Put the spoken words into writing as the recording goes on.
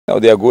No,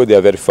 they are good, they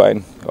are very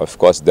fine. Of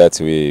course, that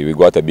we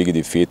got a big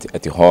defeat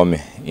at home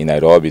in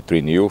Nairobi,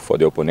 3-0 for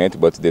the opponent,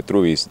 but the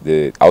truth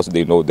is, also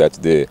they know that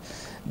the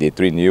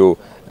 3-0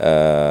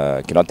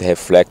 cannot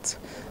reflect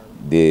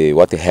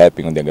what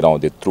happened on the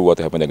ground, the true what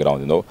happened on the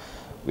ground, you know.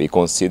 We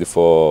conceded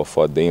for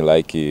them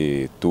like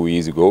 2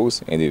 easy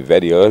goals and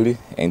very early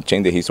and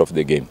change the history of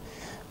the game.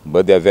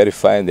 But they are very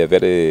fine, they are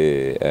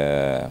very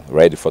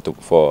ready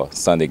for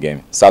Saturday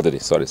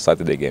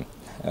game.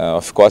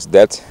 Of course,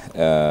 that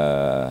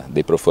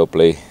they prefer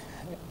play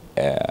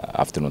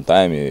afternoon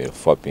time,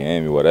 4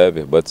 p.m.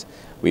 whatever. But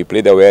we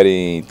played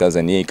away in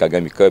Tanzania in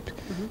Kagame Cup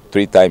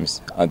 3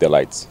 times under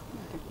lights.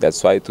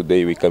 That's why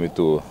today we come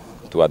to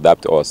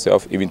adapt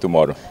ourselves, even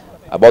tomorrow.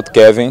 About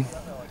Kevin,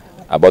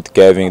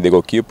 the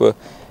goalkeeper,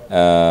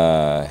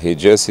 he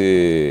just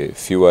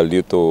feel a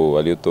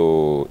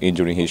little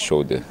injury in his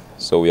shoulder.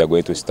 So we are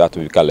going to start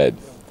with Caleb,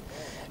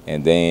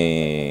 and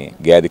then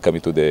Gadi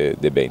coming to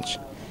the bench.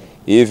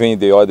 Even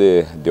the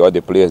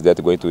other players that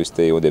are going to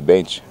stay on the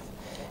bench,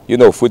 you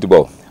know,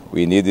 football.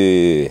 We need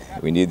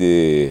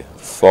to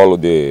follow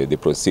the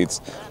proceeds.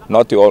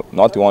 Not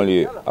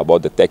only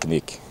about the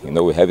technique. You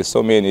know, we have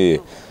so many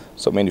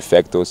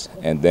factors,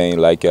 and then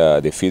like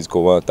the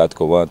physical one,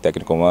 tactical one,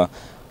 technical one,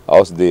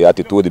 also the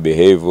attitude, the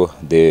behavior,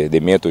 the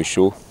mental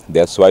issue.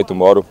 That's why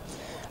tomorrow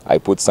I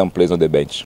put some players on the bench.